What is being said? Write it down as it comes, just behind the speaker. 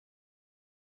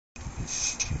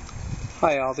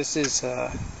Hi all, this is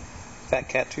Fat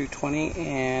Cat 220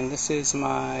 and this is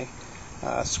my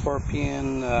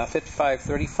Scorpion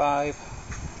 5535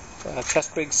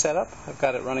 test rig setup. I've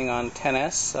got it running on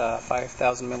 10S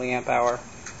 5000 milliamp hour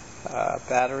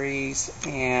batteries,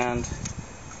 and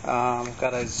I've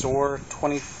got a Xoar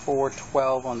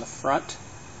 2412 on the front.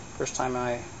 First time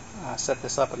I set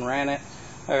this up and ran it,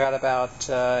 I got about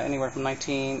anywhere from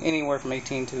 18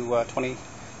 to 20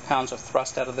 pounds of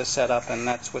thrust out of this setup, and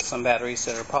that's with some batteries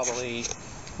that are probably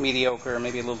mediocre,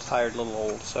 maybe a little tired, a little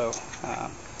old. So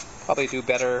probably do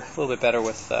better, a little bit better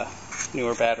with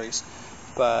newer batteries.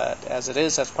 But as it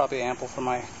is, that's probably ample for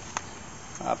my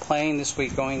playing this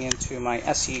week, going into my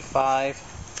SE5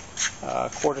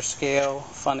 quarter scale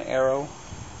Fun Aero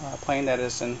plane that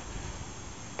is in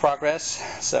progress.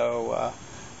 So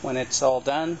when it's all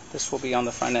done, this will be on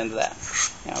the front end of that.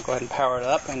 Now I'll go ahead and power it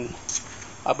up, and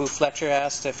Abu Fletcher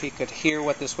asked if he could hear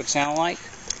what this would sound like.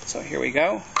 So here we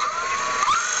go.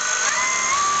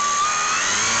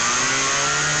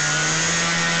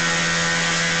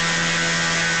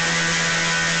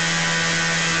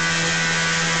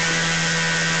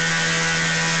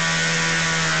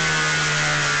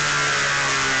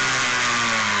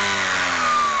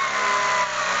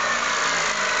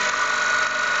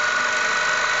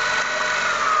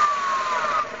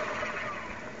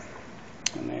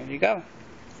 And there you go.